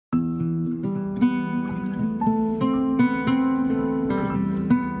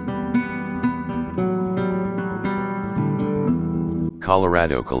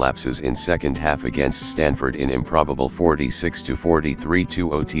Colorado collapses in second half against Stanford in improbable 46-43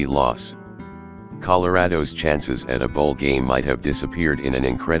 2-OT loss. Colorado's chances at a bowl game might have disappeared in an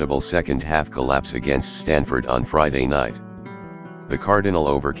incredible second half collapse against Stanford on Friday night. The Cardinal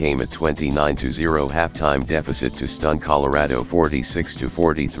overcame a 29-0 halftime deficit to stun Colorado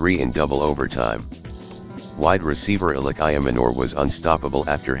 46-43 in double overtime. Wide receiver Elic Ayomanor was unstoppable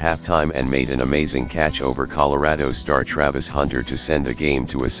after halftime and made an amazing catch over Colorado star Travis Hunter to send the game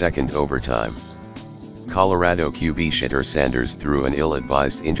to a second overtime. Colorado QB Shedeur Sanders threw an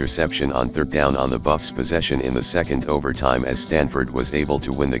ill-advised interception on third down on the Buffs' possession in the second overtime as Stanford was able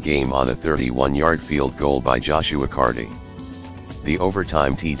to win the game on a 31-yard field goal by Joshua Karty. The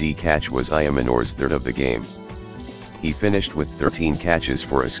overtime TD catch was Ayomanor's third of the game. He finished with 13 catches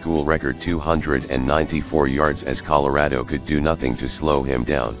for a school record 294 yards as Colorado could do nothing to slow him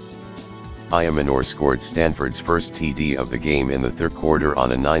down. Ayomanor scored Stanford's first TD of the game in the third quarter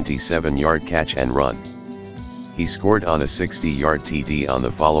on a 97-yard catch and run. He scored on a 60-yard TD on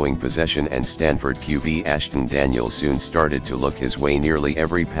the following possession, and Stanford QB Ashton Daniels soon started to look his way nearly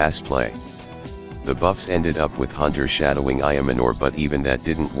every pass play. The Buffs ended up with Hunter shadowing Ayomanor, but even that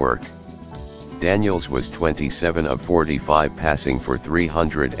didn't work. Daniels was 27 of 45 passing for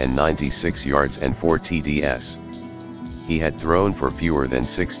 396 yards and 4 TDs. He had thrown for fewer than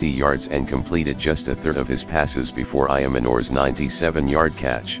 60 yards and completed just a third of his passes before Ayomanor's 97-yard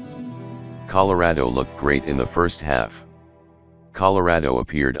catch. Colorado looked great in the first half. Colorado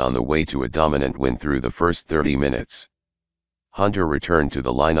appeared on the way to a dominant win through the first 30 minutes. Hunter returned to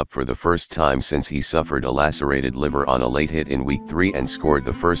the lineup for the first time since he suffered a lacerated liver on a late hit in Week 3 and scored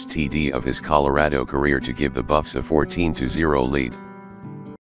the first TD of his Colorado career to give the Buffs a 14-0 lead.